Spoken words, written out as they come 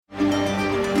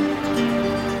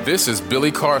This is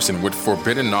Billy Carson with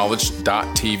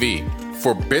ForbiddenKnowledge.tv.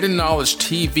 Forbidden Knowledge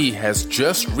TV has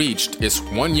just reached its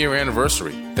 1-year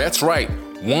anniversary. That's right,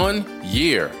 1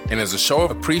 year. And as a show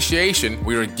of appreciation,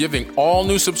 we are giving all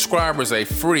new subscribers a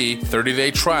free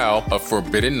 30-day trial of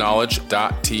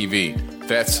ForbiddenKnowledge.tv.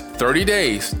 That's 30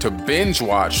 days to binge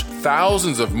watch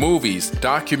thousands of movies,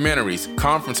 documentaries,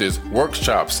 conferences,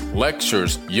 workshops,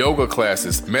 lectures, yoga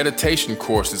classes, meditation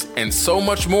courses, and so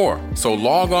much more. So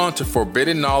log on to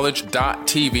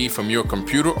ForbiddenKnowledge.tv from your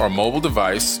computer or mobile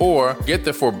device, or get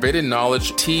the Forbidden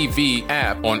Knowledge TV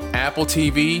app on Apple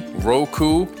TV,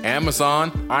 Roku,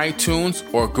 Amazon, iTunes,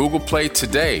 or Google Play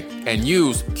today and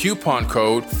use coupon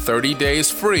code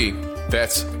 30daysfree.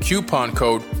 That's coupon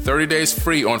code 30 days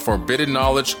free on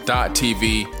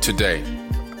ForbiddenKnowledge.tv today.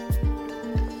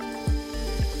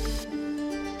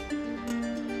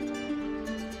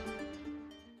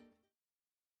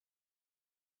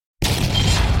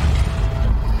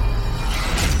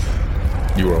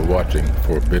 You are watching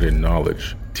Forbidden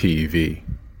Knowledge TV.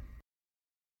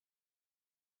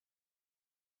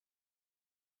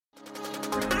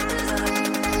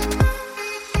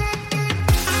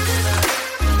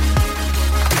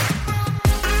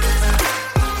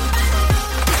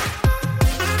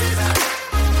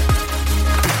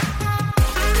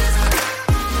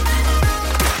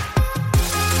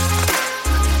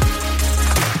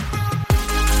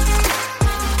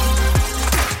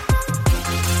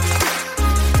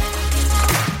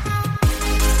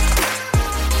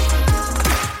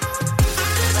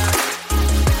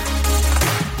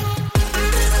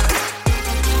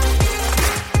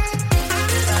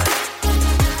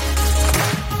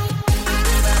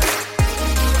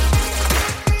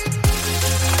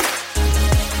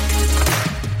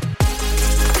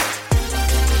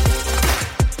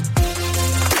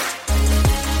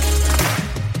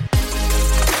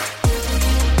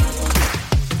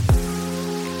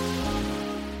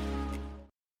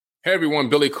 Hey everyone,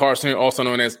 Billy Carson here, also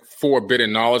known as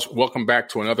Forbidden Knowledge. Welcome back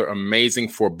to another amazing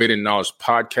Forbidden Knowledge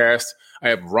podcast. I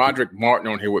have Roderick Martin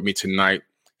on here with me tonight.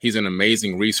 He's an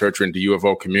amazing researcher in the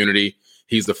UFO community.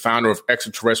 He's the founder of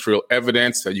Extraterrestrial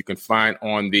Evidence that you can find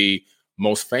on the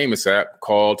most famous app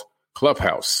called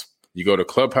Clubhouse. You go to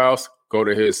Clubhouse, go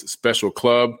to his special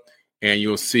club, and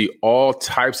you'll see all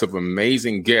types of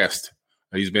amazing guests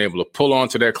that he's been able to pull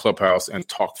onto that Clubhouse and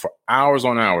talk for hours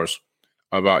on hours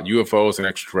about UFOs and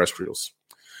extraterrestrials.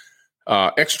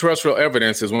 Extraterrestrial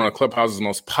Evidence is one of Clubhouse's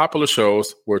most popular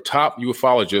shows where top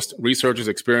ufologists, researchers,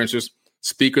 experiencers,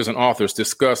 speakers, and authors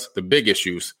discuss the big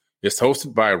issues. It's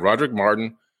hosted by Roderick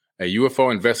Martin, a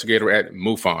UFO investigator at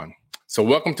MUFON. So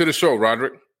welcome to the show,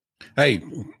 Roderick. Hey,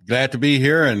 glad to be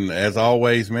here. And as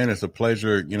always, man, it's a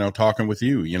pleasure, talking with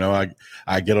you.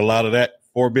 I get a lot of that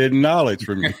forbidden knowledge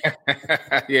from you.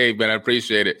 Yeah, man, I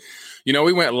appreciate it.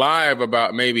 We went live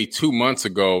about maybe 2 months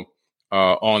ago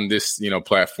on this,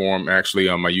 platform, actually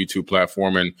on my YouTube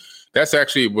platform. And that's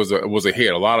actually was a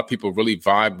hit. A lot of people really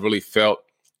vibed, really felt,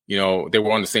 they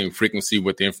were on the same frequency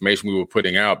with the information we were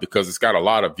putting out because it's got a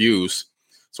lot of views.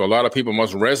 So a lot of people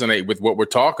must resonate with what we're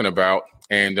talking about.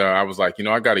 And I was like,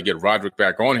 I got to get Roderick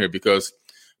back on here because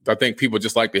I think people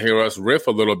just like to hear us riff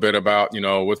a little bit about,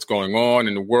 what's going on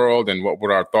in the world and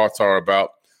what our thoughts are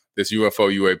about this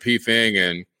UFO UAP thing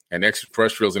and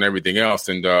extraterrestrials and everything else.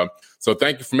 And so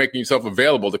thank you for making yourself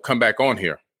available to come back on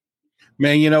here.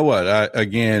 Man, you know what?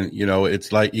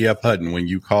 It's like E.F. Hutton. When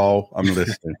you call, I'm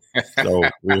listening. So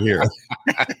we're here.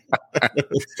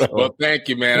 Well, thank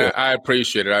you, man. Yeah. I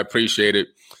appreciate it. I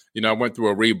went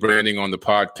through a rebranding on the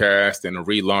podcast and a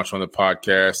relaunch on the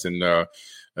podcast. And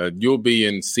you'll be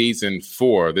in season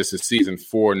 4. This is season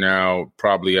 4 now,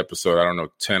 probably episode,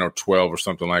 10 or 12 or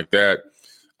something like that.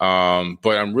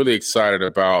 But I'm really excited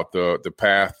about the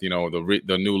path,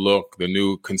 the new look, the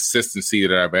new consistency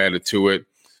that I've added to it,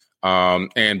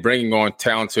 and bringing on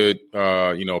talented,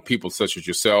 people such as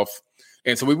yourself.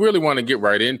 And so we really want to get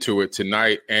right into it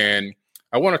tonight. And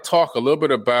I want to talk a little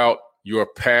bit about your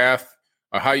path.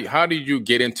 How did you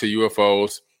get into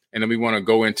UFOs? And then we want to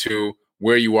go into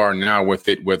where you are now with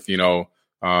it, with,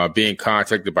 being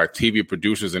contacted by TV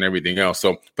producers and everything else.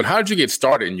 So, but how did you get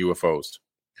started in UFOs?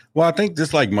 Well, I think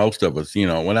just like most of us,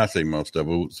 when I say most of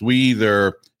us, we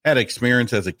either had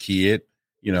experience as a kid,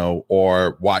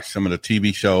 or watched some of the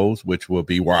TV shows, which will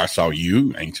be where I saw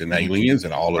you, Ancient Aliens,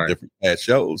 and all the different past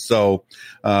shows. So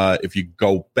if you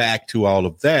go back to all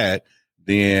of that,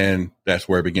 then that's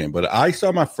where it began. But I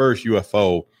saw my first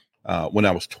UFO when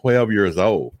I was 12 years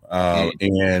old.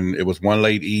 And it was one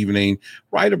late evening,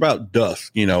 right about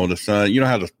dusk, the sun,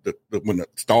 how when the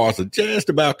stars are just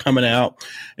about coming out,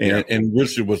 and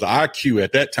Richard was our cue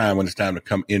at that time when it's time to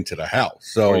come into the house.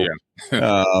 So,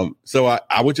 so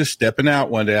I was just stepping out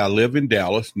one day. I live in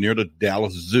Dallas near the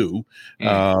Dallas Zoo.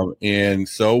 And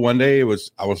so one day I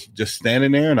was just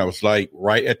standing there, and I was like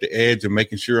right at the edge of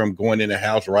making sure I'm going in the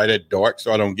house right at dark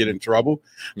so I don't get in trouble,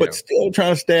 but still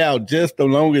trying to stay out just the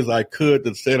long as I could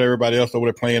to set everybody else over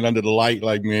there playing under the light.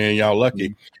 Like, man, y'all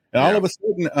lucky. And all of a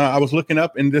sudden I was looking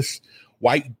up, and this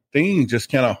white thing just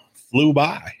kind of flew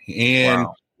by, and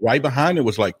right behind it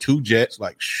was like two jets,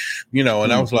 like, and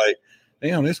I was like,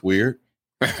 damn, that's weird.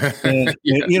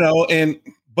 And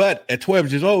but at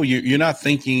 12 years old, you're not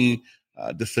thinking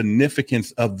the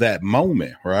significance of that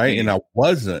moment, right? And I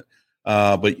wasn't.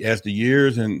 But as the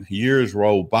years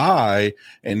roll by,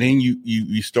 and then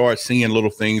you start seeing little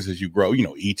things as you grow.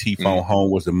 E.T. Phone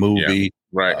Home was a movie,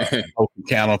 right?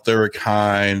 Count on Third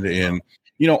Kind, and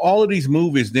all of these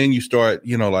movies. Then you start,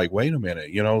 like, wait a minute,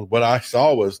 what I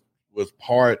saw was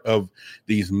part of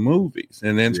these movies,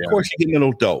 and then of course you get a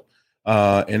little dope.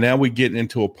 And now we get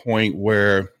into a point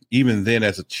where even then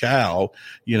as a child,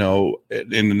 in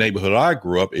the neighborhood I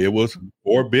grew up, it was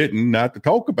forbidden not to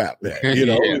talk about that,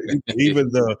 even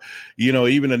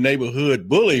the neighborhood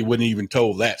bully wouldn't even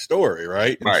told that story.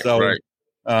 Right. So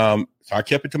I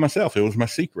kept it to myself. It was my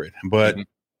secret. But,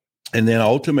 and then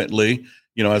ultimately,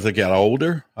 as I got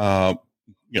older,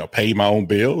 pay my own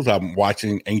bills. I'm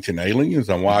watching Ancient Aliens.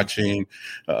 I'm watching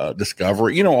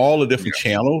Discovery, all the different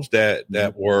channels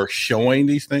that were showing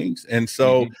these things. And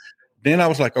so then I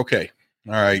was like, okay,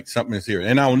 all right, something is here.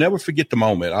 And I'll never forget the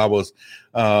moment. I was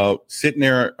sitting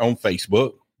there on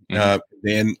Facebook.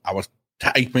 Then I was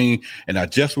typing, and I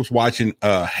just was watching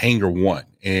Hangar One.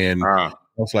 And I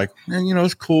was like, man,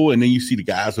 it's cool. And then you see the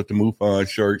guys with the MUFON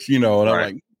shirts, and I'm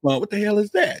like, well, what the hell is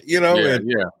that?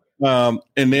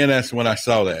 And then that's when I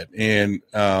saw that, and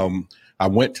I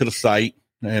went to the site,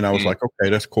 and I was like,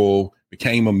 okay, that's cool.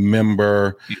 Became a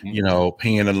member,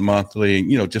 paying a monthly,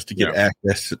 just to get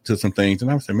access to some things.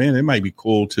 And I was like, man, it might be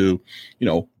cool to,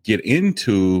 get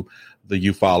into the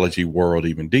ufology world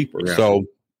even deeper. So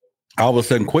all of a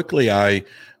sudden, quickly, I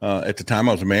at the time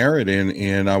I was married,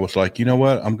 and I was like, you know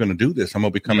what, I'm going to do this. I'm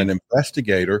going to become an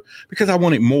investigator because I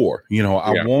wanted more.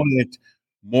 I wanted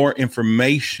more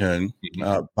information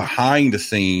behind the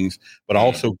scenes, but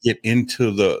also get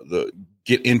into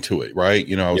get into it. Right.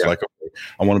 I was like, okay,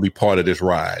 I want to be part of this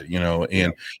ride,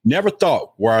 and never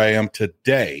thought where I am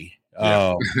today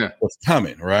was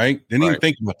coming. Right. Didn't even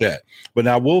think about that. But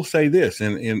I will say this,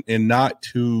 and not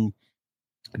to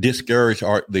discourage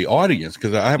the audience,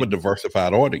 because I have a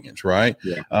diversified audience. Right.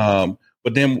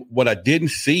 But then what I didn't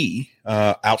see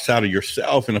outside of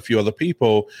yourself and a few other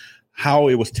people, how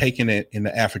it was taken in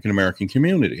the African-American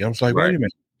community. I was like, wait a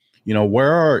minute,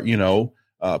 where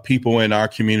are, people in our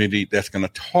community that's going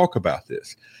to talk about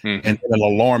this? And an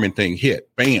alarming thing hit,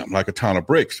 bam, like a ton of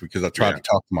bricks, because I tried to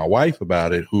talk to my wife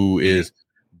about it, who is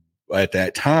at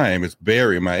that time is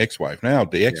very, my ex-wife, now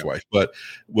the ex-wife, but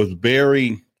was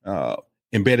very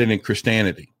embedded in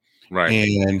Christianity. Right.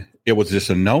 And it was just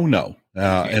a no-no.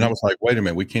 And I was like, wait a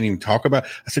minute, we can't even talk about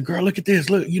it. I said, girl, look at this.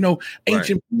 Look,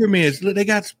 ancient pyramids. Look, they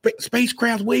got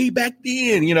spacecraft way back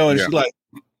then, and she's like,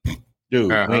 dude,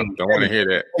 don't want to hear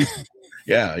that.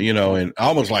 And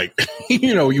almost like,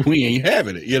 we ain't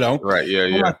having it, Right. Yeah.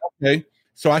 Like, okay.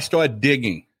 So I started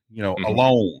digging,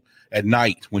 alone at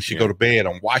night when she go to bed.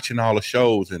 I'm watching all the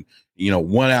shows, and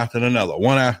one after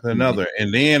another.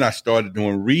 And then I started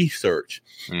doing research.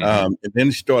 And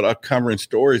then started uncovering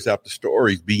stories after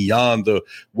stories beyond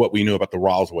what we knew about the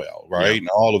Roswell, right? And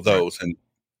all of those. And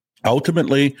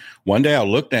ultimately, one day I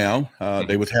looked down,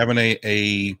 they was having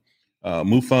a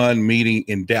MUFON meeting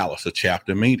in Dallas, a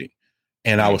chapter meeting.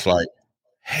 And I was like,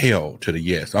 hell to the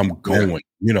yes, I'm going,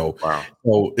 Wow.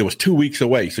 So it was 2 weeks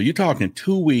away. So you're talking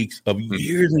 2 weeks of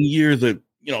years and years of,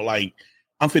 like,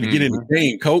 I'm finna get in the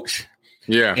game, coach.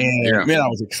 Yeah. And man, I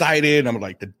was excited. I'm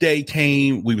like, the day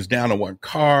came, we was down in one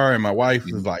car, and my wife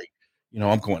was like,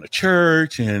 I'm going to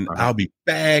church, and I'll be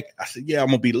back. I said, yeah, I'm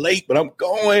going to be late, but I'm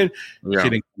going. She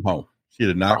didn't come home. She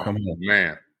did not come home.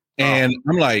 Man. And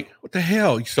I'm like, what the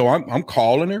hell? So I'm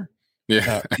calling her.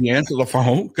 Yeah. She answers the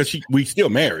phone because we still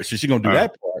married, so she's going to do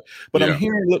that part. But I'm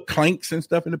hearing little clanks and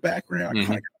stuff in the background.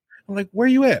 I'm like, where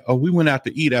you at? Oh, we went out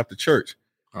to eat after church.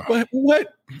 But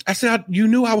what? I said, you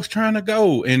knew I was trying to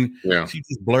go. And she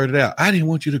just blurted out, I didn't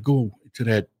want you to go to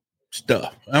that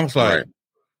stuff. I was like,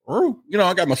 I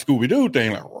got my Scooby-Doo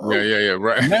thing. Like,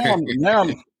 right. Now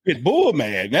I'm pit bull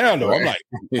mad. Now, though, I'm like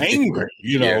angry.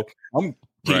 I'm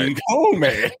King Kong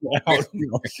man.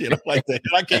 Shit, I'm like that.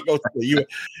 I can't go to the U.S.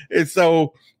 And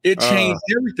so it changed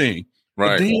everything.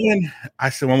 Right. But then I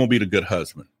said, well, I'm gonna be the good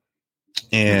husband,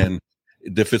 and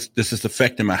this is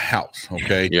affecting my house,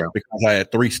 okay? Yeah. Because I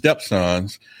had 3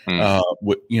 stepsons,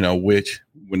 which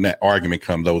when that argument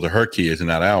comes, those are her kids and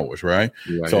not ours, right?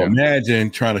 So imagine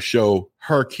trying to show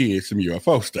her kids some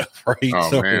UFO stuff, right?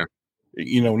 Oh, man.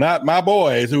 Not my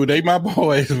boys, they my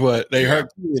boys, but they her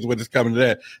kids when it's coming to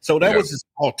that. So that was just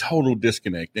all total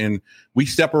disconnect. And we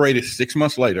separated 6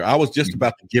 months later. I was just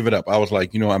about to give it up. I was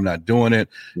like, I'm not doing it.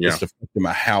 It's affecting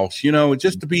my house,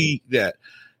 just to be that.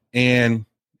 And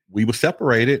we were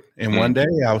separated. And one day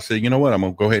I was saying, you know what, I'm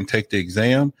going to go ahead and take the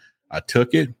exam. I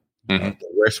took it. The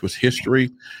rest was history,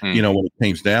 when it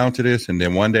comes down to this. And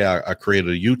then one day I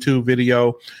created a YouTube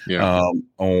video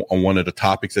on one of the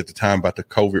topics at the time about the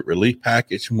COVID relief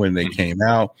package when they came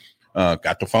out.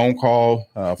 Got the phone call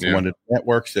from one of the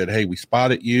networks, said, hey, we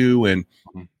spotted you. And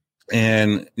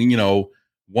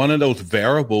one of those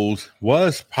variables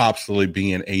was possibly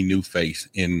being a new face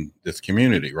in this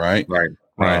community, right? Right.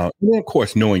 And then, of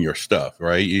course, knowing your stuff,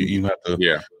 right? You have to,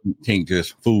 you can't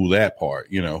just fool that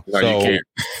part, No, so, you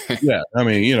can't. I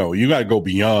mean, you got to go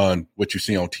beyond what you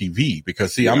see on TV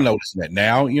because, I'm noticing that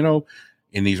now,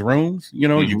 in these rooms,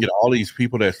 you get all these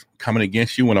people that's coming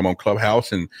against you when I'm on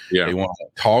Clubhouse and they want to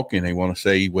talk and they want to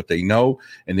say what they know.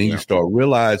 And then you start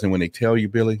realizing when they tell you,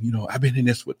 Billy, I've been in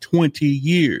this for 20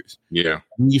 years. Yeah.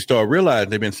 And you start realizing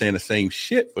they've been saying the same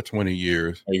shit for 20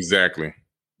 years. Exactly.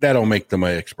 That don't make them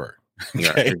an expert. Okay?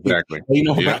 Yeah, exactly. They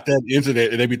know about that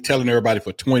incident and they've been telling everybody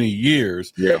for 20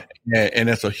 years. Yeah. And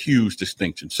that's a huge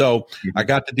distinction. So I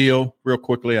got the deal real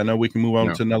quickly. I know we can move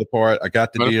on to another part. I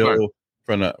got the deal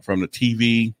from the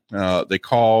TV. They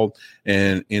called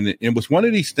and it was one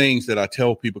of these things that I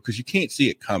tell people because you can't see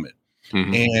it coming.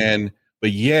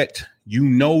 But yet, you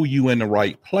in the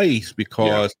right place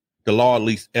because the law at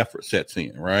least effort sets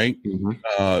in, right?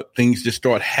 Things just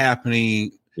start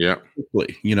happening.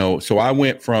 Quickly, so I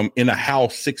went from in a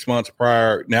house 6 months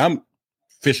prior. Now I'm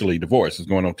officially divorced. It's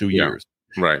going on 2 years.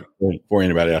 Right. For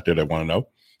anybody out there that want to know.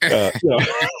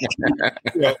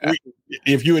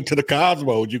 If you into the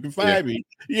cosmos, you can find me,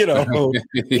 but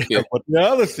the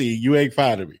other sea, you ain't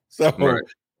finding me. So,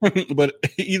 but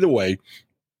either way,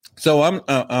 so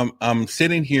I'm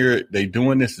sitting here, they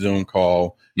doing this Zoom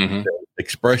call,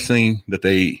 expressing that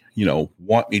they,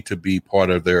 want me to be part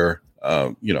of their,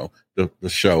 the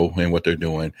show and what they're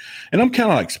doing. And I'm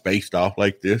kind of like spaced off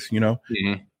like this,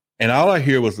 and all I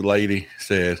hear was the lady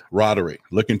says, Roderick,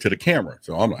 look into the camera.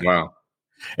 So I'm like, wow.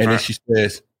 And then she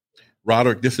says,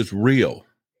 Roderick, this is real,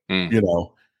 and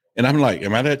I'm like,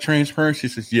 am I that transparent? She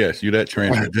says, yes, you're that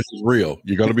transparent. This is real.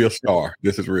 You're going to be a star.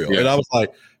 This is real. And I was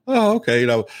like, oh, okay.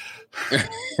 All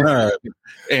right.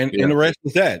 And the rest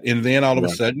was that. And then all of a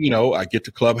sudden, I get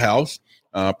to Clubhouse,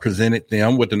 presented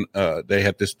them with they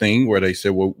had this thing where they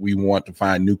said, well, we want to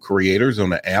find new creators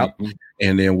on the app.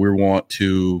 And then we want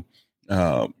to,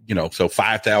 so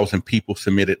 5,000 people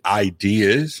submitted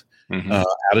ideas. Out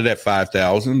of that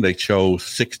 5,000, they chose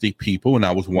 60 people, and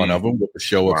I was one of them with the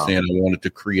show of saying I wanted to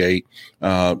create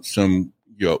some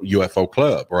UFO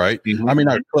club, right? I mean,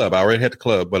 not a club. I already had the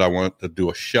club, but I wanted to do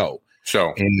a show.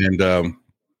 And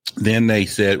then they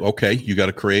said, okay, you got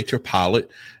to create your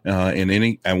pilot,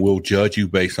 and we'll judge you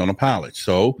based on a pilot.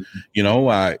 So,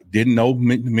 I didn't know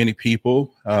many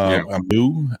people. I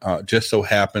knew, just so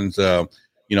happens, I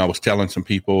was telling some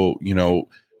people,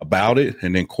 about it.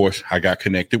 And then, of course, I got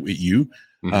connected with you,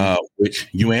 which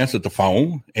you answered the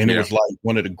phone. And it was like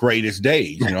one of the greatest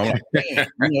days. I'm like, man,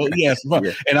 you answered the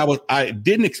phone. And I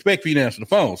didn't expect for you to answer the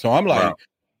phone. So I'm like,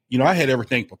 I had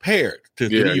everything prepared to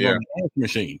leave on the answer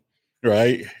machine.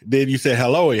 Right. Then you said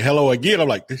hello again. I'm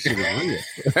like, this shit is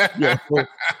real.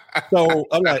 So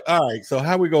I'm like, all right, so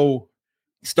how we go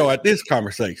start this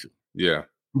conversation? Yeah.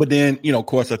 But then, of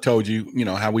course, I told you,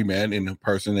 how we met in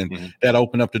person and that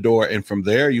opened up the door. And from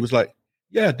there, you was like,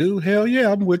 yeah, dude, hell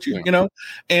yeah, I'm with you,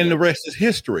 and the rest is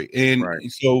history. And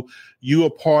so you are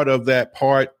part of that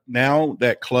part now,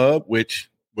 that club, which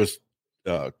was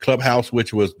Clubhouse,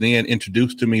 which was then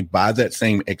introduced to me by that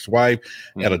same ex-wife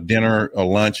at a dinner or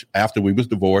lunch after we was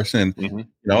divorced. And, and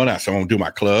I said, I'm going to do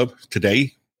my club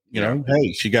today.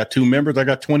 Hey, she got 2 members. I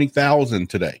got 20,000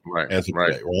 today. As of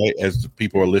today, right? As the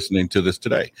people are listening to this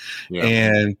today.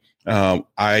 And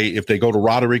if they go to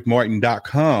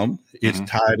RoderickMartin.com, it's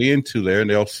tied into there and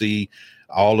they'll see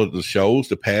all of the shows,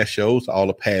 the past shows, all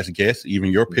the past guests,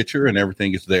 even your picture and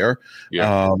everything is there.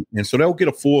 And so they'll get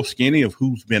a full skinny of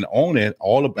who's been on it,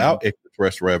 all about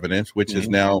extraterrestrial evidence, which is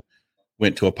now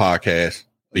went to a podcast,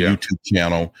 a YouTube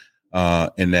channel.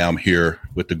 And now I'm here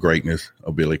with the greatness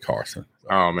of Billy Carson. So.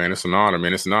 Oh man, it's an honor,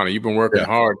 man. It's an honor. You've been working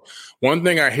hard. One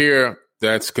thing I hear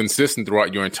that's consistent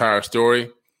throughout your entire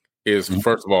story is,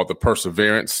 first of all, the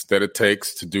perseverance that it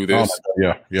takes to do this.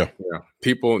 Yeah.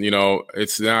 People,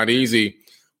 it's not easy.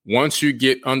 Once you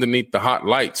get underneath the hot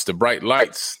lights, the bright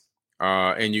lights,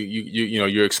 and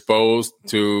you're exposed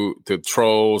to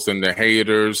trolls and the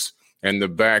haters and the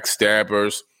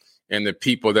backstabbers and the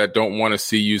people that don't want to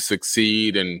see you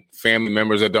succeed and family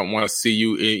members that don't want to see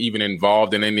you even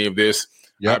involved in any of this.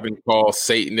 Yep. I've been called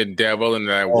Satan the devil,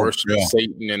 and I worship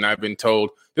Satan, and I've been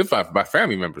told this by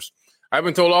family members. I've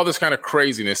been told all this kind of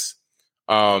craziness,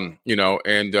 and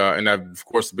I've of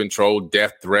course been trolled,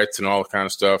 death threats, and all that kind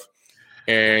of stuff.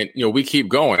 And we keep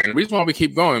going. And the reason why we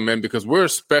keep going, man, because we're a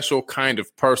special kind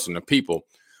of person, of people.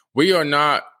 We are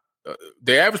not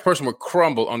the average person would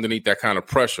crumble underneath that kind of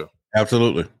pressure.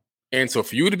 Absolutely. And so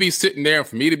for you to be sitting there and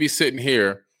for me to be sitting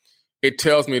here, it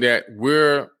tells me that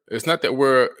it's not that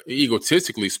we're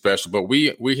egotistically special, but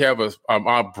we have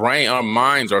our brain, our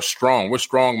minds are strong. We're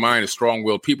strong-minded,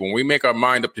 strong-willed people. When we make our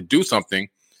mind up to do something,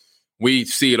 we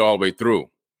see it all the way through.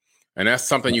 And that's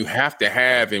something you have to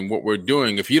have in what we're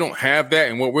doing. If you don't have that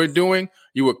in what we're doing,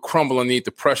 you would crumble underneath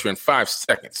the pressure in 5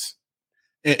 seconds.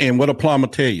 And what a plumber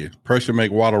tell you, pressure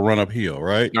make water run uphill,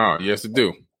 right? No, yes, it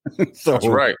do. So, that's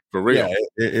right, for real. Yeah,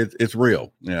 it's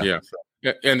real. Yeah.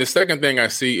 And the second thing I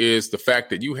see is the fact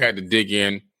that you had to dig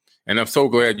in, and I'm so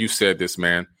glad you said this,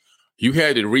 man. You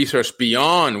had to research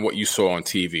beyond what you saw on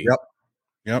TV.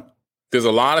 Yep. There's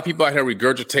a lot of people out here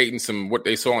regurgitating what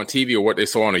they saw on TV or what they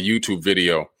saw on a YouTube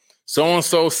video.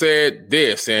 So-and-so said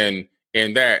this and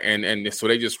that, and so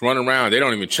they just run around. They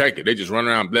don't even check it. They just run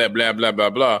around, blah, blah, blah, blah,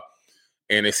 blah.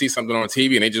 And they see something on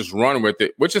TV and they just run with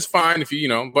it, which is fine if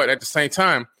but at the same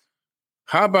time,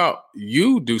 how about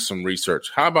you do some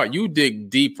research? How about you dig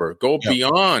deeper, go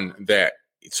beyond that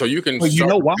so you can. Well, you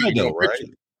know why though,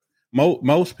 right?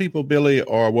 Most people, Billy,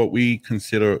 are what we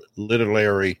consider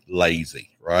literally lazy,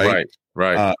 right?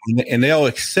 Right. And they'll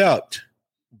accept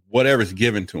whatever's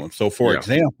given to them. So, for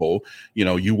example,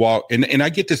 you walk, and I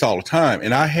get this all the time,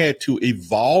 and I had to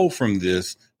evolve from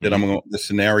this. That the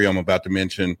scenario I'm about to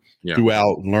mention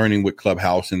throughout learning with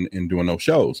Clubhouse and doing those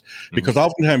shows, because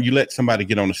oftentimes you let somebody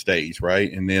get on the stage,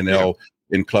 right? And then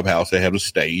in Clubhouse, they have the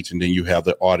stage and then you have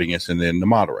the audience and then the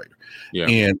moderator. Yeah.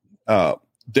 And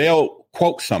they'll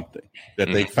quote something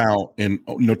that they found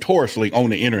notoriously on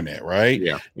the internet, right?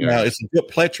 Yeah. Now it's a good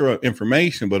plethora of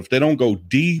information, but if they don't go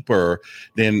deeper,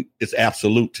 then it's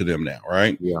absolute to them now,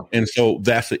 right? Yeah. And so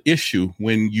that's the issue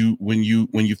when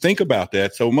you think about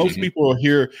that. So most people are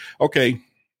here, okay,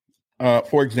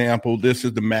 for example, this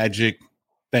is the magic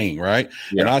thing, right?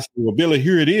 Yeah. And I say, well, Billy,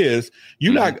 here it is.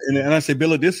 You're not, and I say,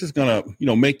 Billy, this is gonna,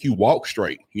 make you walk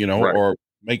straight, or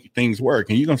make things work.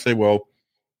 And you're gonna say, well,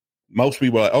 most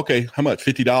people are like, okay, how much?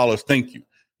 $50. Thank you.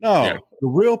 No, the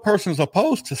real person's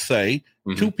supposed to say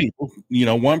two people,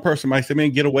 one person might say,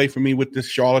 man, get away from me with this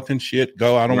charlatan shit.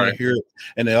 Go. I don't want to hear it.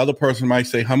 And the other person might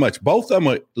say, how much? Both of them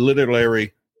are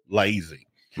literally lazy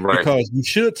because you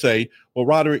should say, well,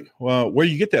 Roderick, where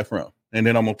you get that from? And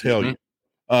then I'm going to tell you,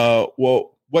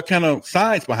 well, what kind of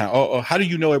science behind, or how do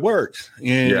you know it works?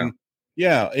 And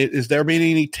is there been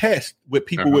any tests with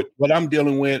people with what I'm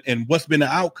dealing with and what's been the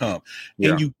outcome?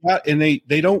 And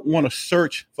they don't want to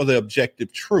search for the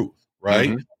objective truth,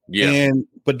 right?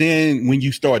 But then when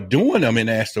you start doing them and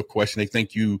ask the question, they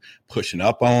think you pushing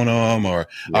up on them or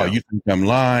you think I'm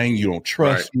lying, you don't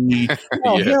trust me.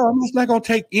 No, I'm just not going to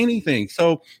take anything.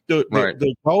 So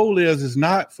the goal is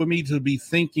not for me to be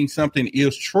thinking something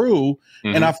is true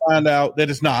and I find out that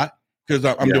it's not because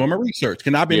I'm doing my research.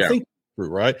 And I've been thinking.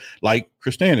 Right, like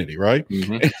Christianity, right?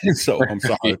 And so I'm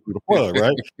sorry for the plug,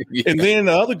 right? And then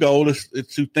the other goal is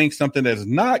to think something that is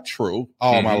not true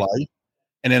all my life,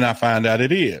 and then I find out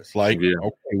it is. Like,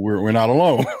 okay, we're not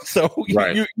alone. So you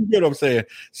get what I'm saying.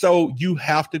 So you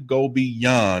have to go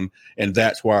beyond, and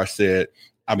that's why I said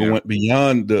I went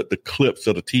beyond the clips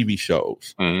of the TV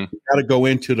shows. You got to go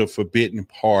into the forbidden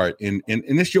part, and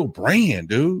it's your brand,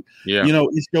 dude. Yeah,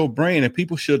 it's your brand, and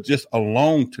people should just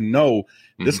alone to know.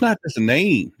 It's not just a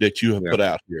name that you have put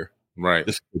out here. Right.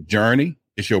 It's a journey.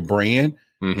 It's your brand.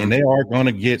 And they are going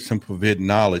to get some forbidden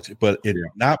knowledge, but it's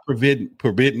not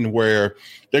forbidden where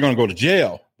they're going to go to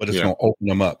jail, but it's going to open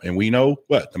them up. And we know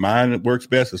what the mind works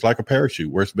best. It's like a parachute.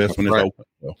 Works best when it's open.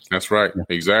 So. That's right.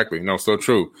 Exactly. No, so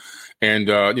true. And,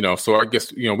 so I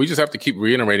guess, we just have to keep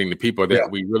reiterating to people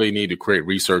that we really need to create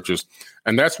researchers.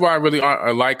 And that's why I really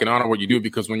I like and honor what you do,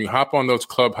 because when you hop on those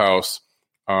Clubhouse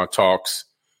talks,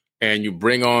 and you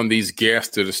bring on these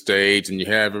guests to the stage and you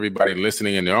have everybody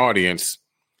listening in the audience,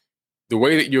 the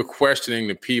way that you're questioning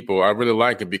the people, I really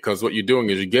like it, because what you're doing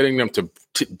is you're getting them to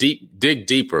dig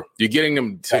deeper. You're getting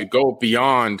them to go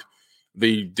beyond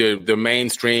the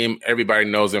mainstream. Everybody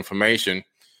knows information,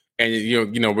 and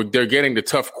they're getting the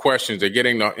tough questions. They're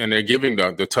giving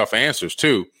the tough answers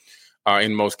too,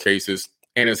 in most cases,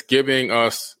 and it's giving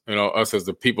us, us as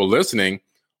the people listening,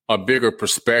 a bigger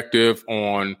perspective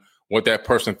on what that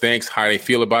person thinks, how they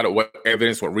feel about it, what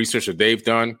evidence, what research that they've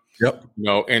done. Yep.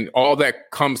 And all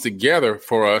that comes together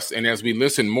for us. And as we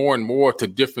listen more and more to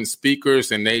different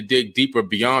speakers and they dig deeper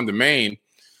beyond the main,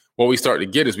 what we start to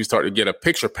get is a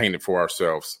picture painted for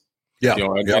ourselves. Yeah.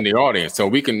 In the audience. So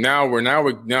we can now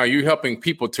you're helping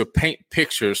people to paint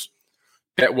pictures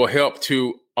that will help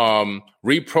to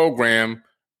reprogram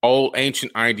old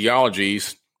ancient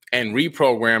ideologies and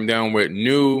reprogram them with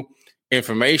new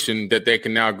information that they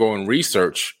can now go and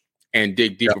research and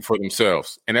dig deeper for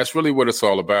themselves. And that's really what it's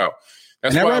all about.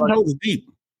 That's why deep.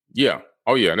 Yeah.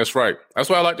 Oh, yeah. That's right. That's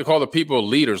why I like to call the people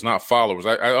leaders, not followers.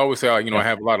 I always say, I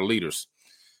have a lot of leaders.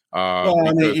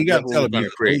 You got to tell them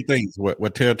three things.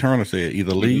 What Ted Turner said: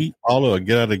 either lead, follow, or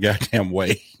get out of the goddamn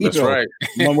way. That's right.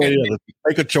 One way or the other.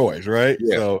 Make a choice, right?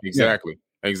 Yeah, so,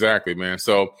 exactly, man.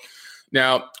 So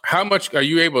now, how much are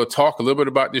you able to talk a little bit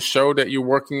about this show that you're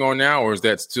working on now, or is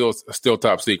that still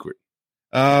top secret?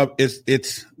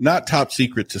 It's not top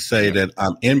secret to say that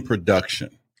I'm in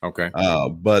production. Okay.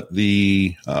 But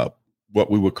the what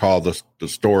we would call the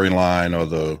storyline or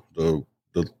the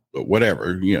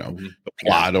whatever, the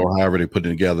plot or however they put it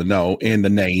together, no, and the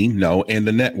name, no, and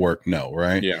the network, no,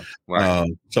 right? Yeah. Right.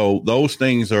 So those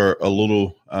things are a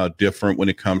little different when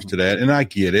it comes to that, and I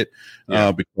get it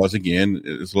because again,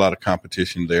 there's a lot of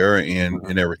competition there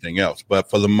and everything else. But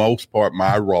for the most part,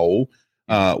 my role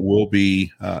will be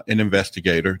an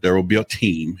investigator. There will be a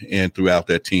team, and throughout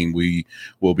that team, we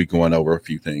will be going over a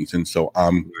few things. And so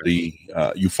I'm the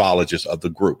ufologist of the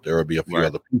group. There will be a few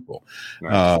other people.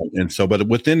 And so, but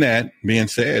within that being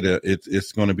said,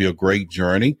 it's going to be a great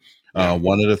journey.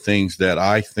 One of the things that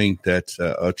I think that's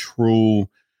a true,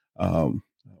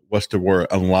 what's the word,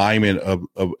 alignment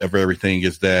of everything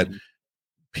is that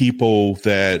people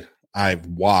that I've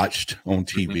watched on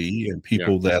TV and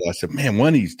people that I said, man, one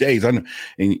of these days, now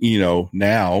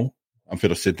I'm going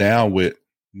to sit down with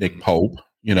Nick Pope,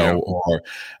 or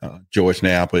George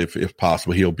Knapp, if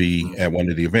possible. He'll be at one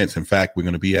of the events. In fact, we're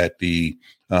going to be at the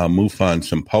MUFON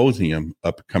Symposium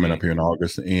coming up here in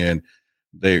August, and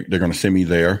they're going to send me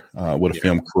there with a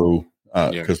film crew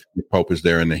because Pope is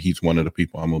there, and he's one of the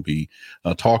people I'm going to be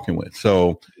talking with.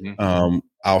 So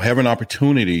I'll have an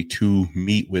opportunity to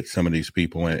meet with some of these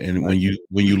people, and when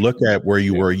you look at where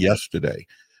you were yesterday,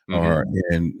 or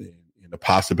in the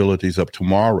possibilities of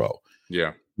tomorrow,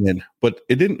 but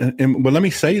it didn't. But let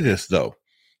me say this though,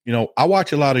 I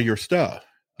watch a lot of your stuff,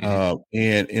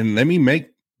 and let me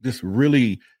make this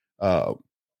really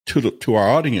to our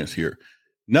audience here.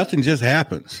 Nothing just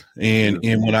happens, and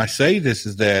when I say this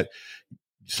is that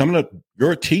some of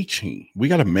your teaching, we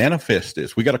got to manifest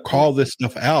this. We got to call this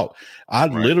stuff out. I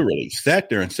literally sat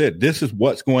there and said, this is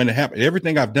what's going to happen.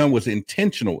 Everything I've done was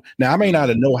intentional. Now, I may not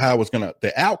know how it was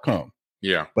the outcome.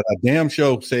 Yeah. But I damn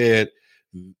sure said,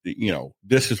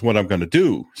 this is what I'm going to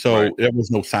do. So there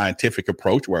was no scientific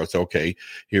approach where I was, okay,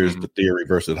 here's the theory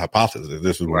versus the hypothesis.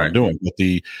 This is what I'm doing. But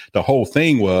the whole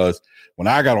thing was, when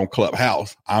I got on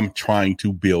Clubhouse, I'm trying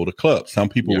to build a club. Some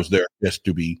people was there just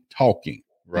to be talking,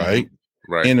 right?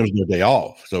 Right. And it was their day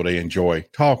off, so they enjoy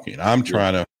talking. I'm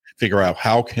trying to figure out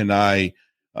how can I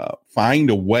find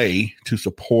a way to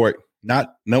support. It's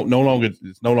no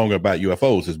longer about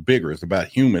UFOs. It's bigger. It's about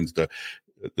humans, the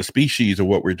species of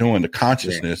what we're doing, the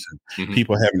consciousness, and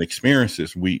people having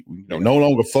experiences. We no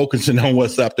longer focusing on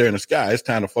what's up there in the sky. It's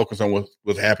time to focus on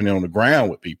what's happening on the ground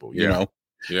with people. You know.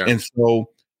 Yeah. And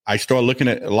so I started looking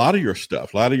at a lot of your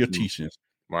stuff, a lot of your teachings,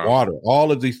 water,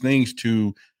 all of these things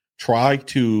to try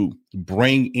to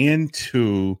bring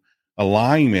into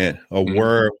alignment of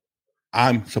where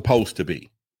I'm supposed to be.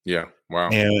 Yeah. Wow.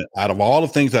 And out of all the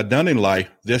things I've done in life,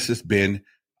 this has been,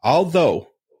 although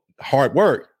hard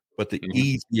work, but the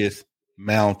easiest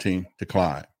mountain to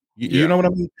climb. You know what I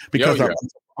mean? Because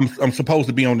I'm supposed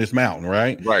to be on this mountain,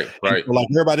 right? Right. So like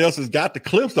everybody else has got the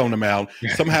cliffs on the mountain.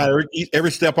 Somehow every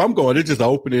step I'm going, it's just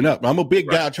opening up. I'm a big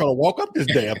guy trying to walk up this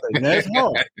damn thing. And that's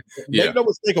hard. Make no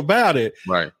mistake about it.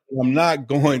 Right. I'm not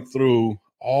going through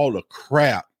all the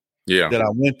crap that I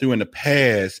went through in the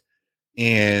past.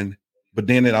 But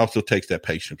then it also takes that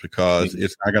patience because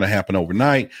it's not going to happen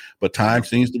overnight. But time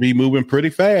seems to be moving pretty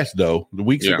fast, though. The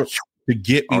weeks are to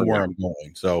get me where I'm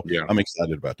going. So I'm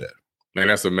excited about that. Man,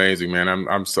 that's amazing, man.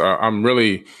 I'm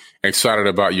really excited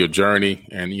about your journey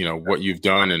and what you've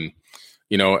done, and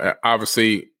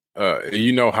Obviously,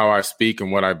 you know how I speak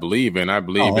and what I believe in. I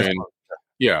believe in,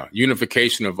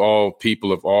 unification of all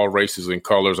people of all races and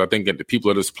colors. I think that the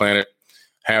people of this planet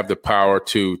have the power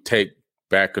to take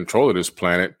back control of this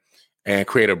planet and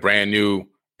create a brand new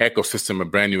ecosystem, a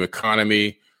brand new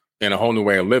economy, and a whole new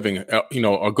way of living, a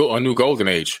new golden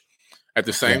age. At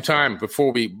the same time,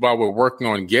 while we're working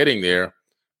on getting there,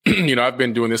 I've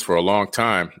been doing this for a long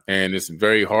time, and it's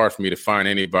very hard for me to find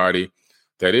anybody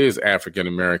that is African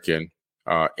American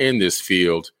in this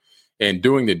field and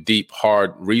doing the deep,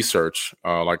 hard research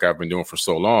like I've been doing for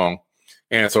so long.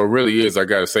 And so it really is, I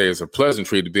got to say, it's a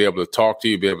pleasantry to be able to talk to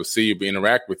you, be able to see you,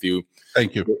 interact with you.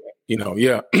 Thank you.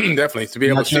 Definitely to be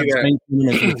able to see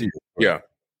that. Yeah.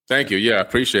 Thank you. Yeah, I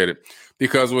appreciate it.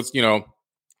 Because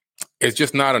it's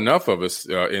just not enough of us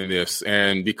in this.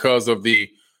 And because of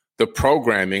the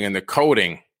programming and the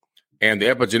coding and the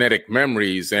epigenetic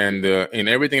memories and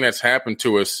everything that's happened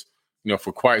to us,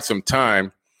 for quite some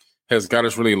time has got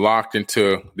us really locked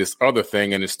into this other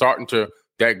thing. And it's starting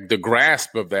the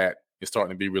grasp of that is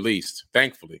starting to be released,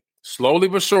 thankfully. Slowly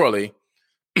but surely,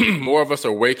 more of us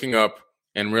are waking up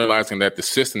and realizing that the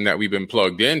system that we've been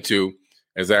plugged into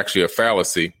is actually a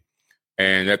fallacy,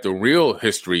 and that the real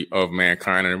history of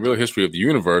mankind and the real history of the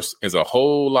universe is a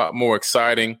whole lot more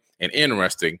exciting and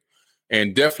interesting,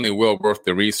 and definitely well worth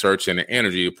the research and the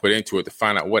energy to put into it to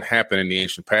find out what happened in the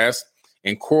ancient past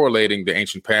and correlating the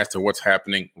ancient past to what's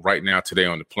happening right now today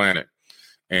on the planet.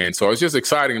 And so it's just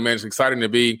exciting, man. It's exciting to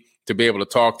be able to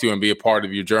talk to you and be a part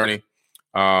of your journey.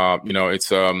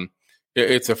 It's a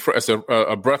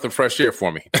breath of fresh air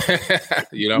for me.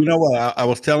 You know what? I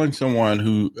was telling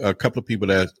someone a couple of people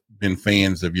that have been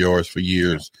fans of yours for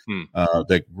years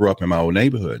that grew up in my old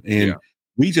neighborhood. And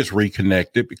we just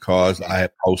reconnected because I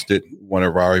had posted one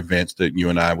of our events that you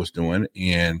and I was doing.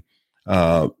 And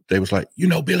they was like,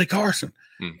 Billy Carson.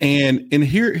 And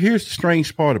here's the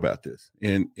strange part about this.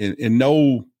 And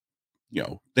no,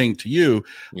 thing to you.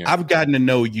 Yeah. I've gotten to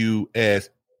know you as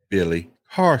Billy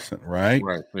Carson, right?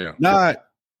 Right. Yeah. Not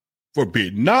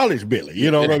forbidden knowledge, Billy. You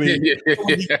know what I mean?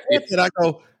 And I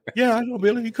go, yeah, I know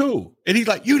Billy. He cool. And he's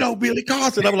like, Billy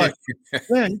Carson. I'm like,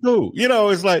 yeah, he cool.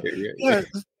 It's like,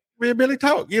 me and Billy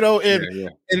talk.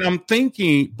 And I'm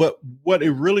thinking, but what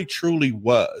it really truly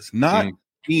was, not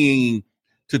being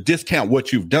to discount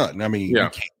what you've done. I mean,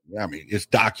 it's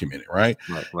documented, right?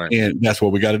 Right. And that's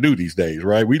what we got to do these days,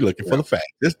 right? We looking for the fact.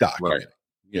 It's documented.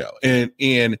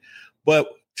 Right. But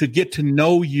to get to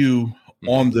know you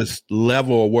on this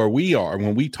level where we are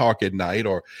when we talk at night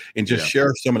and just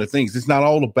share some of the things, it's not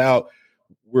all about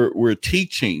we're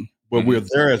teaching, but we're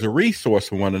there as a resource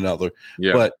for one another.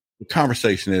 Yeah. But the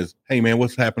conversation is, hey man,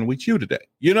 what's happening with you today?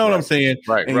 You know what I'm saying?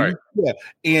 Right.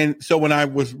 And so when I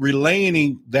was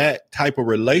relaying that type of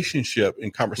relationship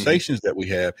and conversations that we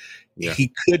have,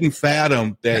 he couldn't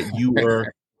fathom that you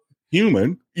were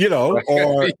human, or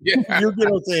you get what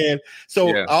I'm saying?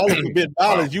 So all of the bit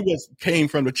knowledge you came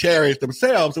from the chariots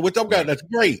themselves, which I've got, that's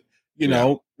great,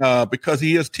 because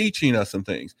he is teaching us some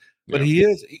things. But he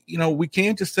is, we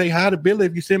can't just say hi to Billy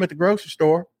if you see him at the grocery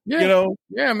store. Yeah,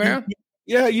 man.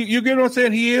 You get what I'm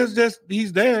saying? He is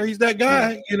he's there. He's that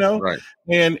guy, Right.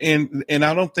 And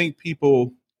I don't think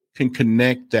people can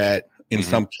connect that in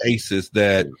some cases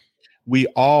that we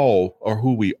all are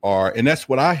who we are. And that's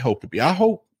what I hope to be. I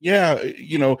hope, because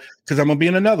I'm going to be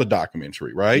in another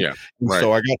documentary, right? Yeah.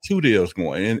 So I got 2 deals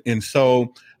going. And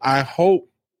so I hope,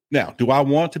 now, do I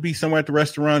want to be somewhere at the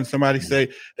restaurant and somebody say,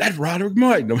 that's Roderick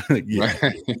Martin? I'm like,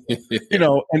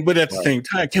 but at the same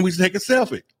time, can we take a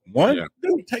selfie? 1,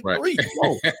 2, take 3.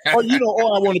 or I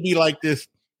want to be like this.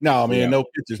 No, man, no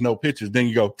pictures. Then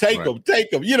you go, take them.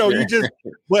 You just,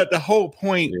 but the whole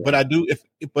point, but I do, if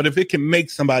it can make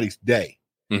somebody's day,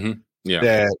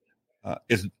 that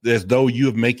is as though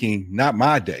you're making not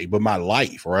my day, but my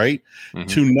life, right?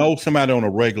 To know somebody on a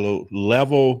regular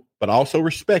level, but also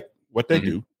respect what they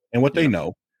do and what they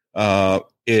know,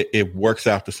 it works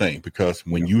out the same. Because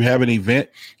when you have an event,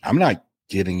 I'm not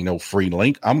getting no free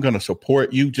link. I'm going to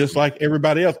support you just like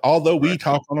everybody else, although we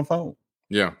talk on the phone.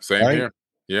 Yeah, same here.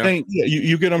 Yeah,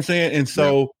 you get what I'm saying? And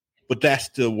so, but that's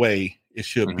the way it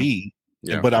should be.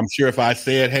 Yeah. But I'm sure if I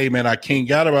said, hey, man, I can't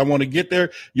get it, I want to get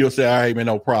there, you'll say, all right, man,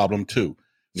 no problem, too.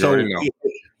 So, you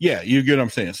get what I'm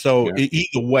saying? So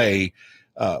either way,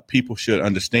 people should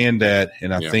understand that.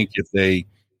 And I think if they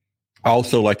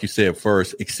also, like you said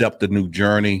first, accept the new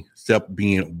journey, accept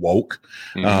being woke,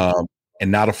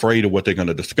 and not afraid of what they're going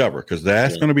to discover, because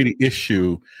that's going to be the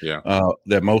issue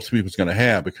that most people's going to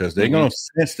have, because they're going to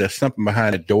sense there's something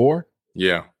behind the door.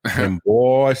 Yeah. And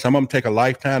boy, some of them take a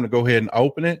lifetime to go ahead and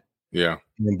open it. Yeah.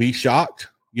 And be shocked.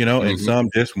 and some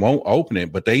just won't open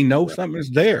it, but they know something's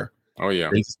there. Oh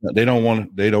yeah. They don't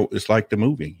want to, it's like the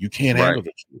movie. You can't handle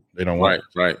the truth. They don't want it.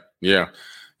 Right. Yeah.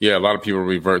 Yeah. A lot of people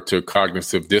revert to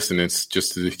cognitive dissonance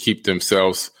just to keep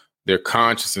themselves, their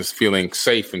consciousness feeling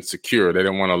safe and secure. They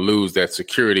don't want to lose that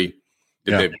security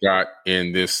that they've got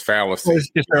in this fallacy. Well,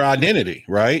 it's their identity,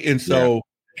 right? And so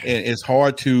and it's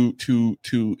hard to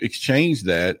exchange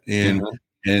that. And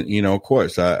of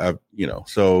course,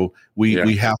 so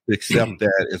we have to accept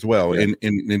that as well.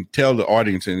 And tell the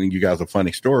audience, and you guys a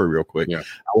funny story real quick. I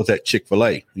was at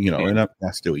Chick-fil-A, and I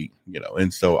still eat,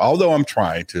 and so although I'm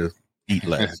trying to eat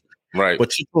less, right? But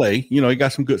Chick-fil-A, it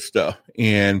got some good stuff,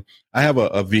 and I have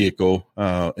a vehicle,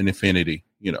 an Infiniti,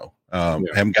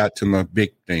 haven't got to my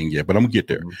big thing yet, but I'm gonna get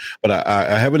there. But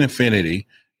I have an Infiniti,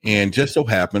 and just so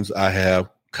happens I have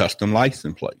custom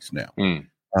license plates now.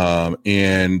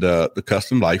 And the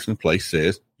custom license plate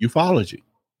says ufology.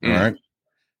 All right.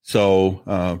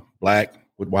 So black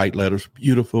with white letters,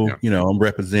 beautiful. I'm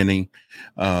representing.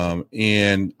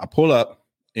 And I pull up,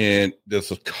 and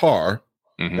there's a car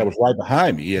that was right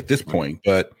behind me at this point.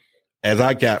 But as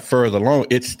I got further along,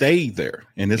 it stayed there,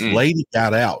 and this lady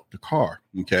got out the car.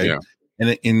 Okay.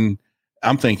 And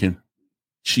I'm thinking,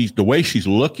 the way she's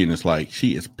looking is like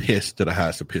she is pissed to the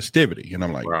highest of festivity. And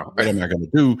I'm like, what am I going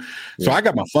to do? So I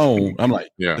got my phone. I'm like,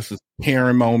 this is a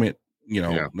parent moment.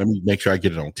 Let me make sure I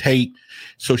get it on tape.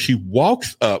 So she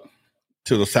walks up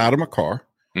to the side of my car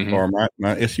or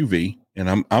my SUV, and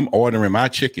I'm ordering my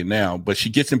chicken now, but she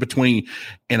gets in between,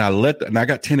 and I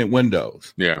got tinted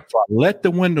windows. So I let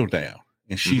the window down,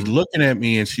 and she's looking at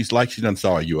me, and she's like, she done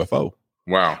saw a UFO.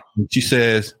 Wow. And she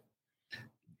says,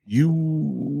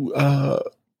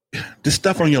 this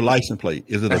stuff on your license plate,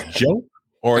 is it a joke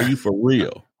or are you for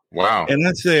real? Wow. And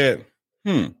I said,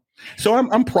 So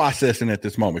I'm processing at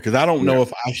this moment, because I don't know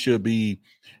if I should be,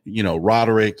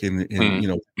 Roderick and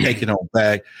taking on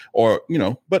back, or,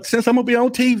 but since I'm gonna be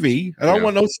on TV, I don't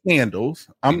want no scandals.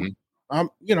 I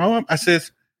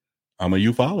says, I'm a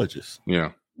ufologist.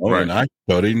 And I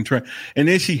studied and trained. And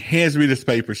then she hands me this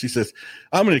paper. She says,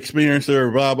 I'm an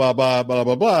experiencer, blah, blah, blah, blah,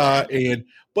 blah, blah.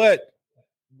 But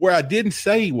where I didn't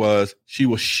say was she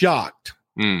was shocked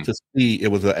to see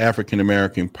it was an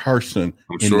African-American person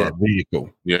in that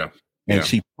vehicle. And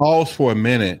she paused for a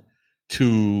minute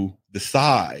to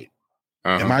decide,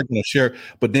 am I going to share?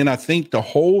 But then I think the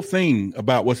whole thing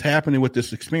about what's happening with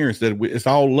this experience, that it's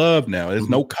all love now. There's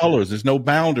no colors. There's no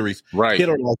boundaries. Hit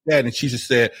her like that. And she just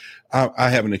said, I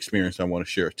have an experience I want to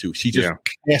share too. She just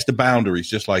cast the boundaries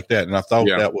just like that. And I thought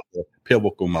that was a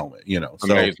pivotal moment,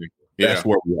 So amazing. That's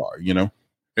where we are,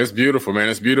 It's beautiful, man.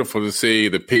 It's beautiful to see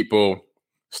the people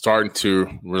starting to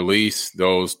release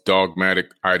those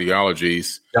dogmatic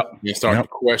ideologies and start to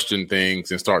question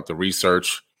things and start to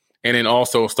research. And then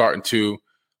also starting to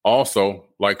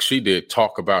like she did,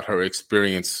 talk about her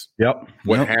experience,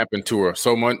 what happened to her.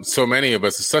 So many of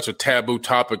us, it's such a taboo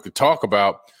topic to talk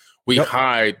about. We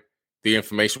hide the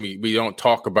information. We don't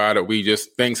talk about it. We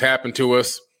just, things happen to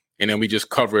us, and then we just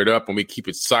cover it up, and we keep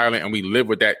it silent, and we live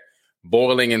with that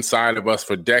boiling inside of us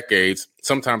for decades,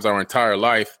 sometimes our entire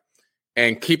life.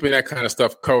 And keeping that kind of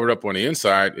stuff covered up on the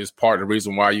inside is part of the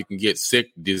reason why you can get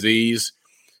sick, disease,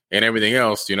 and everything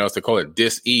else. So they call it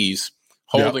dis-ease,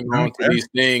 holding on to these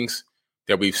things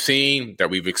that we've seen, that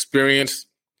we've experienced,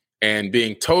 and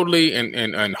being totally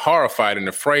and horrified and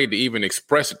afraid to even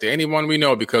express it to anyone we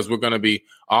know, because we're going to be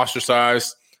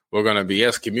ostracized, we're going to be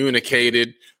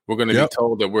excommunicated, we're going to be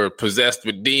told that we're possessed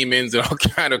with demons and all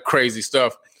kind of crazy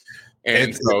stuff.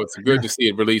 And so it's good to see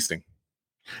it releasing.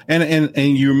 And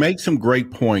you make some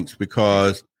great points,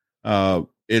 because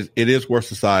it is where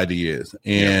society is.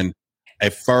 And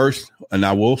at first, and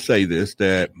I will say this,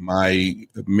 that my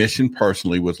mission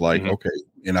personally was like, okay,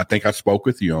 and I think I spoke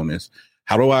with you on this,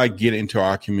 how do I get into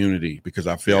our community? Because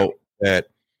I felt that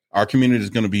our community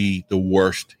is going to be the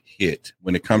worst hit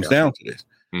when it comes down to this.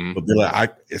 But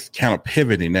it's kind of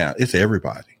pivoting now. It's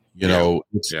everybody,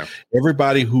 it's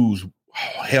everybody who's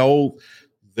held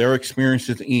their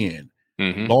experiences in,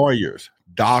 lawyers,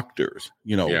 doctors,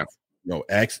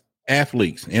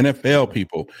 athletes, NFL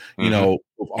people,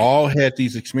 who've all had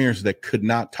these experiences that could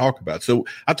not talk about. So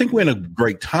I think we're in a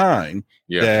great time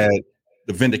that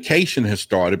the vindication has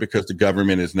started, because the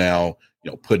government is now,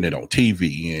 putting it on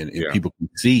TV and people can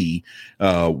see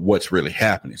what's really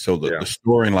happening. So the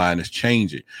storyline is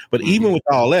changing. But even with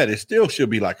all that, it still should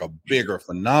be like a bigger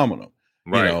phenomenon,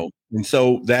 and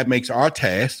so that makes our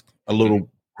task a little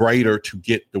greater to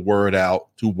get the word out,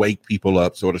 to wake people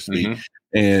up, so to speak,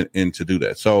 and to do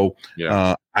that. So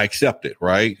I accept it,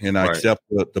 right? And I accept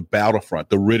the battlefront,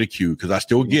 the ridicule, because I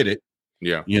still get it.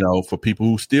 Yeah. You know, for people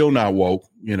who still not woke,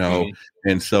 you know,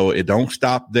 and so it don't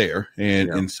stop there.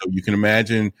 And so you can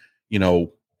imagine, you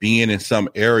know, being in some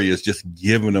areas, just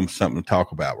giving them something to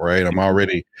talk about, right? I'm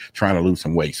already trying to lose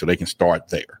some weight so they can start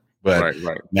there. But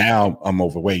now I'm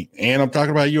overweight and I'm talking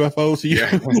about UFOs. So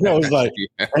you know, it's like,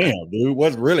 damn, dude,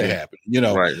 what's really happening? You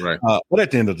know, but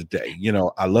at the end of the day, you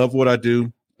know, I love what I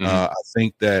do. I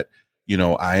think that, you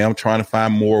know, I am trying to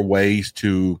find more ways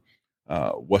to,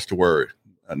 what's the word?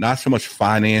 Not so much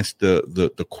finance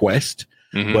the quest,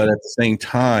 but at the same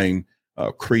time,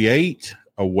 create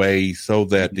a way so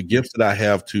that the gifts that I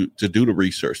have to do the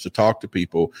research, to talk to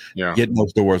people, get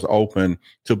those doors open,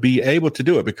 to be able to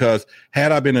do it. Because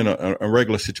had I been in a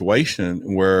regular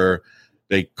situation where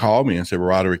they called me and said,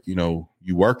 Roderick, you know,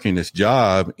 you work in this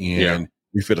job and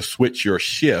we fit to switch your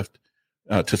shift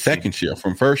to second shift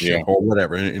from first shift or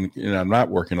whatever. And I'm not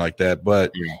working like that,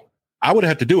 but I would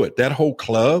have to do it. That whole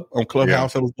club on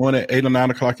Clubhouse I was doing at 8 or 9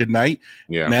 o'clock at night.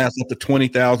 Now it's up to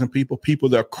 20,000 people. People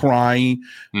that are crying.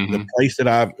 The place that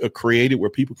I've created where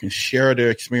people can share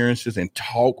their experiences and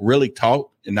talk, really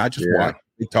talk, and not just watch.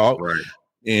 They talk.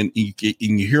 And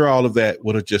you hear all of that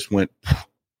would have just went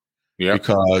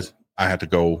because I had to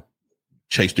go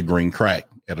chase the green crack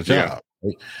at a job.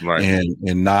 And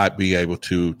not be able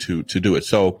to do it.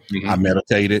 So I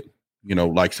meditated, you know,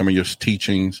 like some of your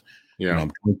teachings.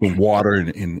 I'm drinking water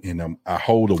and I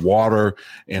hold the water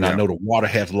and I know the water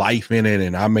has life in it,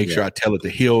 and I make sure I tell it to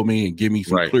heal me and give me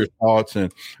some clear thoughts.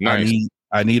 And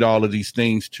I need all of these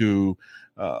things to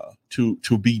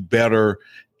be better.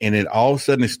 And then all of a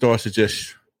sudden it starts to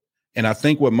just, and I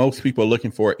think what most people are looking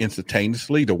for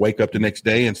instantaneously, to wake up the next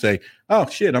day and say, oh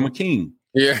shit, I'm a king.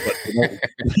 But,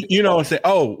 you know, and say,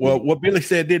 oh, well, what Billy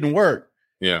said didn't work.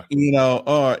 You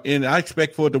know, and I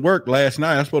expect for it to work last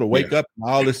night. I'm supposed to wake up and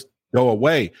all this go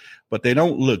away, but they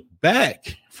don't look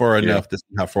back for enough to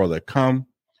see how far they come,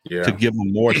 to give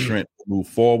them more strength to move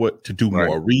forward, to do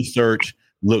more research,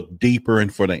 look deeper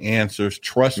and for the answers,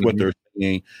 trust what they're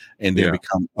saying, and then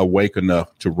become awake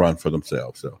enough to run for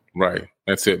themselves. So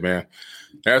that's it, man.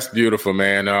 That's beautiful,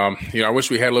 man. You know, I wish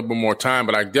we had a little bit more time,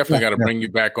 but I definitely got to bring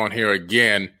you back on here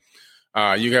again.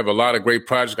 You have a lot of great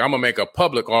projects. I'm gonna make a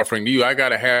public offering to you. I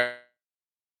gotta have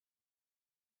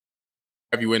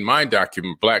you in my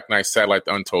document, Black Knight Satellite,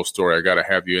 The Untold Story. I got to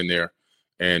have you in there.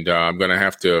 And I'm going to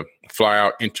have to fly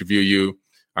out, interview you.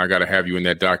 I got to have you in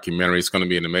that documentary. It's going to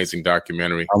be an amazing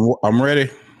documentary. I'm ready.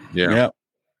 Yeah.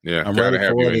 I'm ready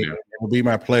for it. It will be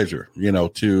my pleasure, you know,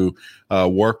 to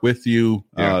work with you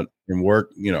and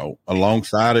work, you know,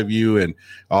 alongside of you and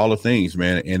all the things,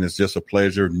 man. And it's just a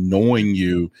pleasure knowing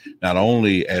you, not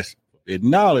only as in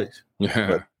knowledge,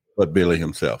 but Billy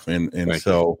himself. And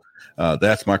so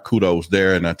that's my kudos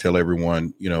there. And I tell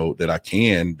everyone, you know, that I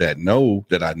know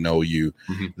that I know you,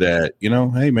 that, you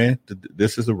know, hey, man,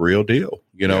 this is a real deal.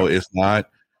 You know, it's not,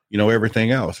 you know,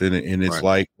 everything else. And it's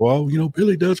like, well, you know,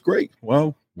 Billy does great.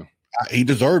 Well, he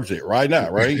deserves it right now.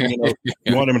 Right. You know,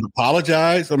 you want him to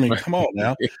apologize. I mean, come on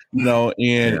now, you know,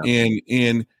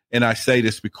 and I say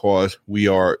this because we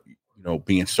are, you know,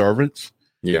 being servants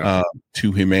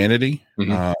to humanity.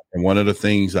 And one of the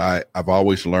things I've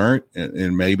always learned,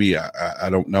 and maybe I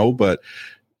don't know, but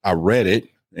I read it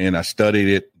and I studied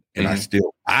it, and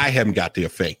I haven't got the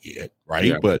effect yet.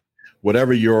 Right. But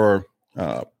whatever you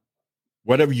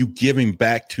giving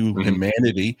back to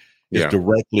humanity is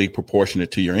directly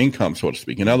proportionate to your income, so to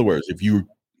speak. In other words, if you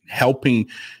helping,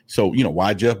 so, you know,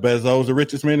 why Jeff Bezos, the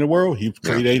richest man in the world, he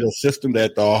created a system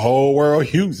that the whole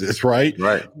world uses. Right.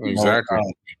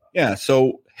 Exactly.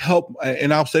 So help,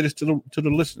 and I'll say this to the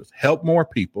listeners: help more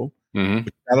people. But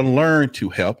you got to learn to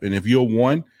help. And if you're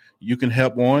one, you can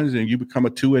help ones, and you become a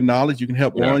two in knowledge. You can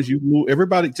help ones. You move.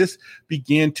 Everybody just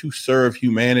begin to serve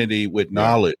humanity with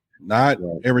knowledge, not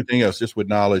everything else, just with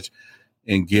knowledge,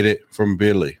 and get it from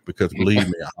Billy. Because believe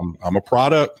me, I'm a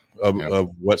product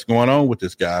of what's going on with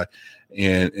this guy,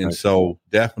 and so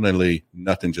definitely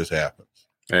nothing just happens.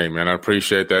 Hey, man, I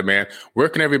appreciate that, man. Where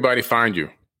can everybody find you?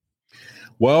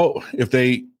 Well, if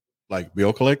they like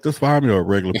bill collectors, find me, or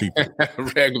regular people?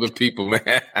 Regular people,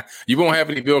 man. You won't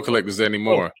have any bill collectors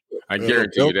anymore. I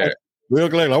guarantee you that. Bill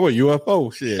collector, I'm a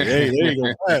UFO. Shit, they ain't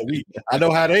gonna hide me. I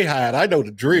know how they hide. I know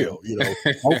the drill. You know,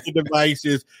 smoking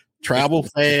devices, travel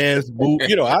fast, move.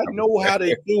 You know, I know how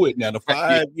they do it now. The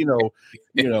 5, you know,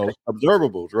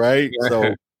 observables, right?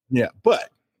 So but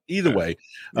either way,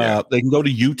 they can go to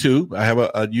YouTube. I have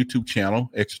a YouTube channel,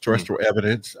 Extraterrestrial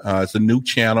Evidence. It's a new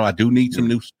channel. I do need some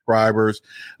new subscribers.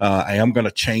 I am going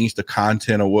to change the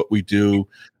content of what we do.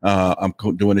 I'm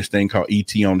doing this thing called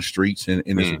ET on the Streets, and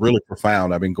it's really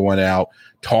profound. I've been going out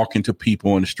talking to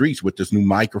people on the streets with this new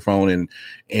microphone,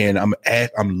 and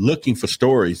I'm looking for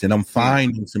stories, and I'm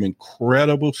finding some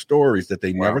incredible stories that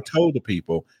they never told to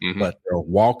people, but they're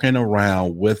walking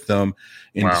around with them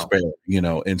in despair,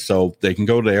 and so they can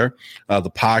go there.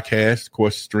 The podcast, of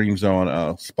course, streams on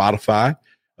Spotify,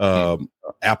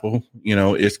 Apple,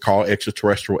 it's called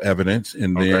Extraterrestrial Evidence.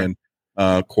 And then,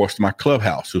 of course, my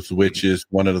Clubhouse, which is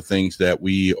one of the things that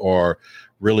we are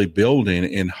really building.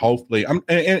 And hopefully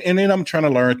and then I'm trying to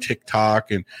learn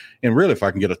TikTok and really if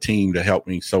I can get a team to help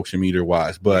me social media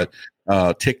wise, but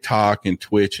TikTok and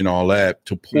Twitch and all that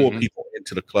to pull people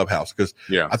into the Clubhouse. Cause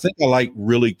I think I like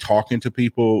really talking to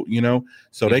people,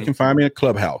 so they can find me at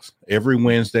Clubhouse every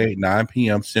Wednesday, 9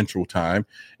 p.m. Central Time.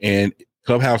 And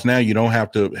Clubhouse now, you don't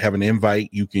have to have an invite.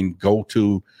 You can go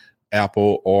to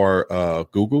Apple or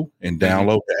Google and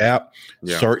download the app,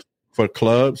 search for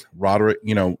clubs, Roderick,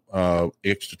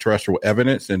 Extraterrestrial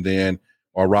Evidence, and then,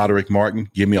 or Roderick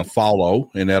Martin, give me a follow,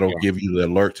 and that'll give you the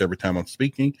alerts every time I'm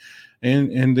speaking.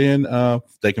 And then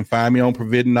they can find me on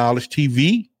Forbidden Knowledge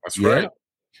TV. That's right.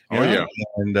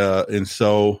 And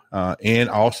so and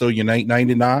also Unite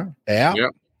 99 app. Yeah,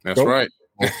 that's right.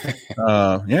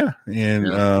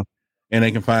 And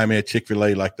they can find me at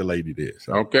Chick-fil-A like the lady did.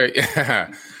 So. Okay.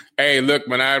 Hey, look,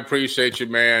 man, I appreciate you,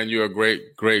 man. You're a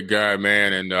great guy,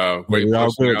 man, and great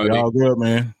personality. You're all good,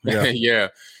 man. Yeah. Yeah.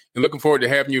 And looking forward to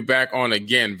having you back on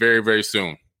again very, very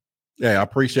soon. Yeah, I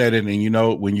appreciate it.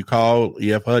 And when you call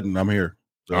E.F. Hutton, I'm here.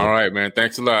 So. All right, man.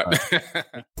 Thanks a lot.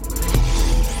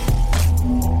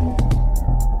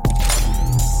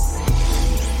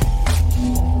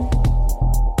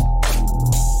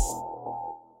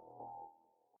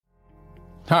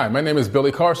 Hi, my name is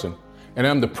Billy Carson, and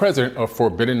I'm the president of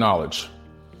Forbidden Knowledge.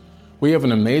 We have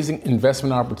an amazing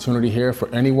investment opportunity here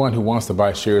for anyone who wants to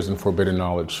buy shares in Forbidden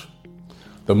Knowledge.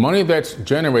 The money that's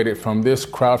generated from this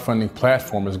crowdfunding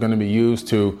platform is going to be used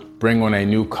to bring on a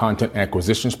new content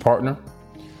acquisitions partner.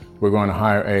 We're going to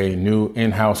hire a new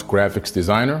in-house graphics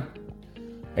designer,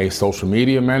 a social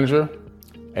media manager,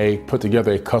 put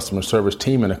together a customer service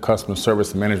team and a customer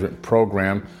service management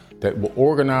program that will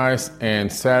organize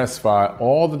and satisfy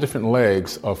all the different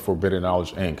legs of Forbidden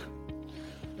Knowledge, Inc.,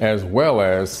 as well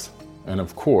as, and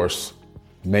of course,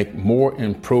 make more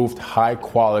improved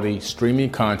high-quality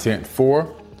streaming content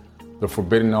for the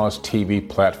Forbidden Knowledge TV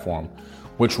platform,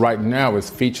 which right now is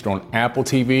featured on Apple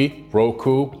TV,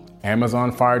 Roku,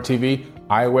 Amazon Fire TV,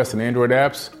 iOS and Android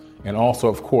apps, and also,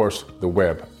 of course, the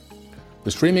web.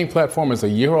 The streaming platform is a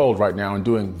year old right now and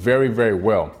doing very, very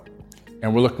well.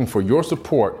 And we're looking for your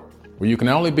support where you can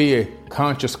not only be a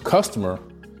conscious customer,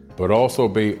 but also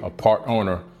be a part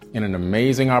owner in an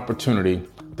amazing opportunity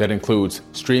that includes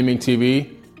streaming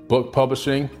TV, book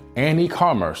publishing, and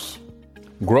e-commerce.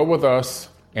 Grow with us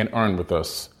and earn with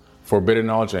us. Forbidden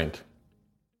Knowledge, Inc.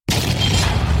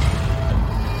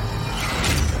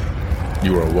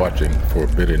 You are watching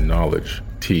Forbidden Knowledge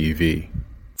TV.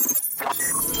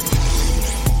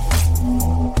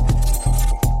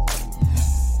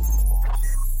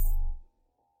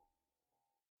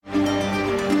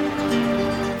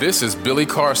 This is Billy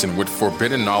Carson with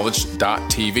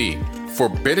ForbiddenKnowledge.tv.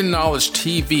 Forbidden Knowledge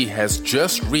TV has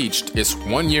just reached its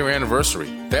 1-year anniversary.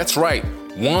 That's right,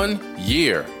 1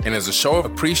 year. And as a show of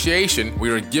appreciation, we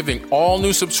are giving all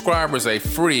new subscribers a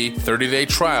free 30-day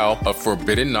trial of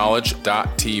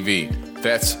ForbiddenKnowledge.tv.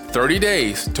 That's 30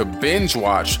 days to binge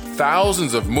watch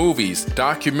thousands of movies,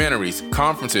 documentaries,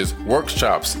 conferences,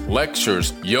 workshops,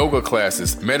 lectures, yoga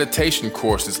classes, meditation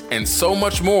courses, and so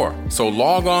much more. So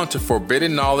log on to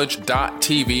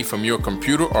ForbiddenKnowledge.tv from your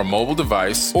computer or mobile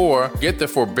device, or get the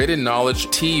Forbidden Knowledge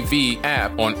TV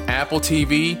app on Apple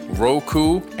TV,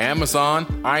 Roku, Amazon,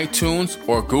 iTunes,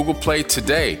 or Google Play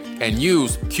today and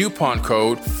use coupon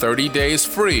code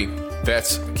 30daysfree.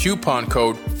 That's coupon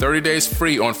code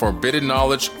 30daysfree on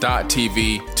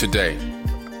ForbiddenKnowledge.tv today.